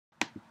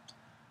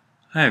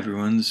Hi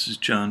everyone, this is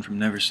John from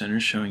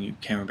Nevercenter showing you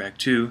CameraBag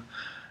 2,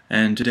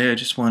 and today I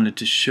just wanted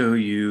to show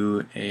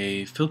you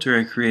a filter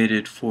I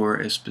created for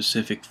a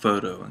specific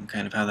photo and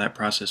kind of how that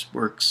process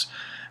works,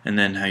 and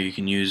then how you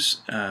can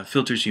use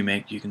filters you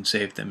make, you can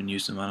save them and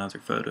use them on other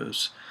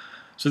photos.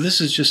 So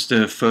this is just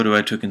a photo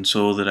I took in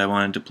Seoul that I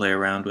wanted to play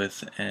around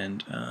with,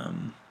 and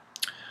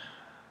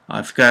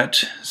I've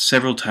got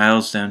several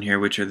tiles down here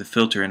which are the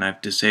filter, and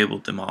I've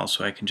disabled them all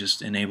so I can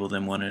just enable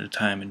them one at a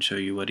time and show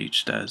you what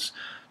each does.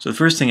 So the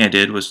first thing I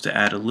did was to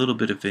add a little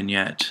bit of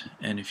vignette,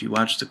 and if you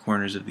watch the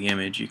corners of the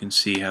image you can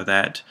see how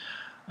that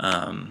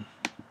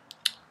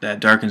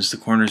darkens the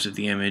corners of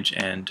the image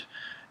and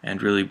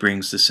really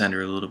brings the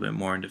center a little bit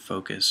more into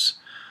focus.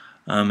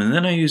 And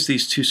then I use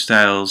these two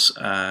styles,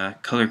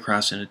 Color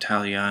Cross and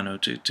Italiano,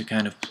 to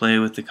kind of play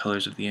with the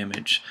colors of the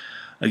image.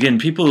 Again,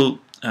 people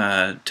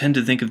tend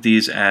to think of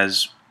these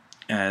as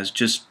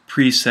just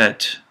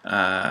preset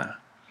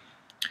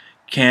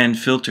canned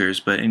filters,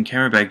 but in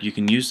CameraBag you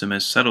can use them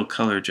as subtle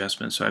color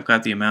adjustments. So I've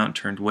got the amount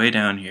turned way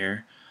down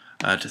here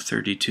to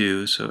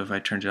 32, so if I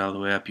turned it all the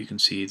way up you can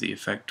see the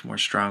effect more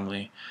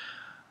strongly.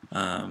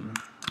 I'll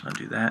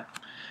do that.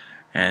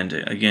 And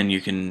again,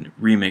 you can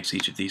remix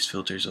each of these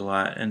filters a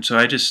lot. And so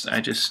I just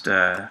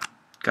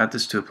got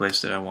this to a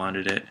place that I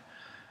wanted it,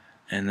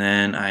 and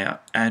then I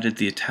added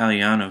the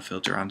Italiano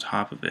filter on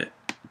top of it.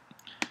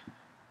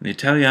 The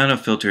Italiano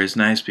filter is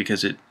nice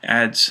because it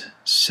adds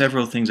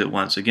several things at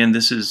once. Again,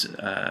 this is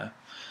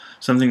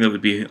something that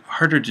would be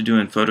harder to do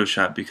in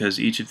Photoshop because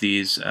each of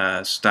these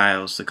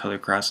styles, the Color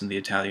Cross and the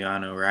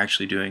Italiano, are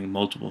actually doing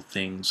multiple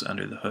things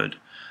under the hood.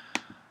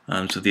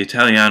 So the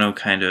Italiano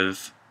kind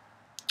of,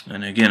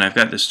 and again I've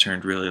got this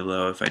turned really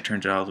low. If I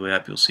turned it all the way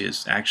up you'll see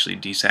it's actually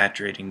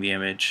desaturating the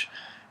image,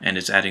 and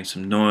it's adding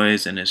some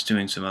noise, and it's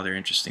doing some other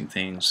interesting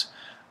things.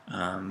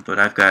 But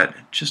I've got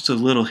just a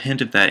little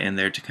hint of that in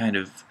there to kind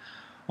of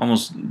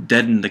almost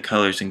deaden the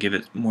colors and give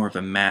it more of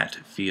a matte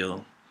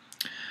feel.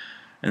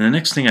 And the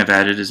next thing I've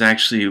added is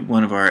actually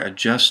one of our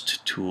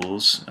adjust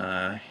tools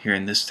here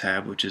in this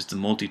tab, which is the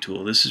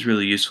multi-tool. This is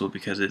really useful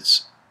because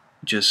it's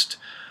just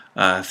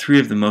three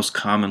of the most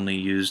commonly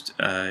used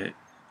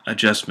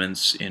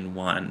adjustments in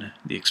one: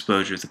 the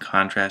exposure, the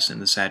contrast,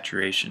 and the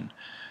saturation.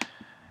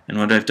 And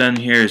what I've done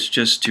here is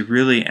just to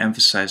really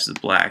emphasize the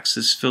blacks.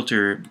 This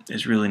filter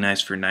is really nice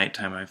for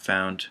nighttime, I've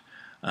found.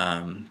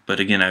 But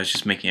again, I was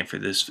just making it for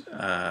this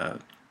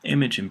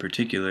image in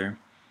particular.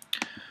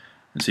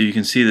 And so you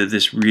can see that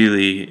this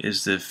really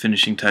is the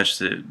finishing touch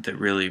that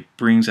really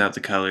brings out the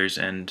colors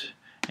and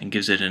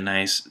gives it a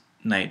nice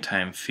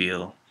nighttime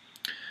feel.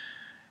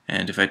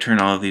 And if I turn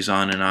all of these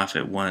on and off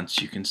at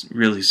once, you can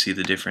really see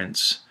the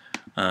difference.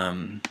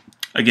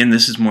 Again,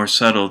 this is more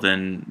subtle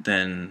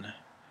than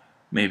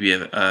maybe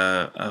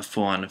a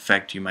full-on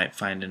effect you might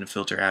find in a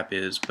filter app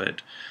is,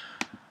 but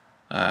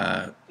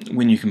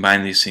when you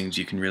combine these things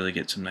you can really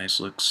get some nice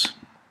looks.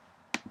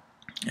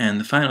 And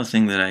the final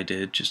thing that I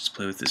did just to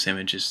play with this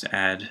image is to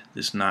add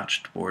this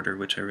notched border,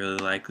 which I really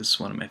like. This is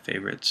one of my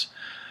favorites.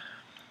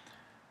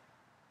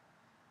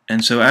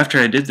 And so after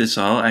I did this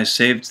all, I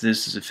saved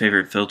this as a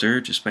favorite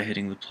filter just by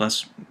hitting the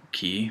plus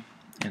key,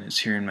 and it's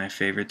here in my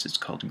favorites. It's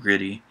called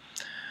Gritty.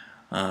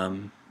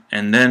 And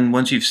then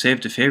once you've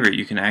saved a favorite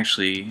you can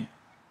actually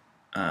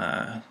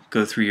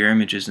go through your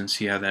images and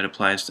see how that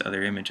applies to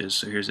other images.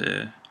 So here's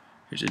a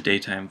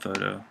daytime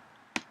photo.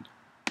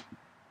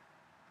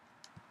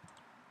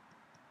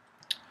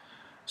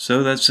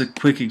 So that's a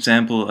quick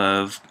example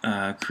of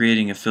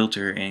creating a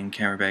filter in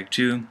CameraBag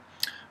 2.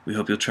 We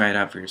hope you'll try it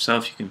out for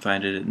yourself. You can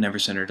find it at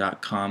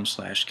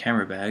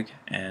nevercenter.com/camerabag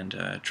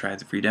and try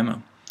the free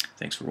demo.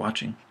 Thanks for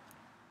watching.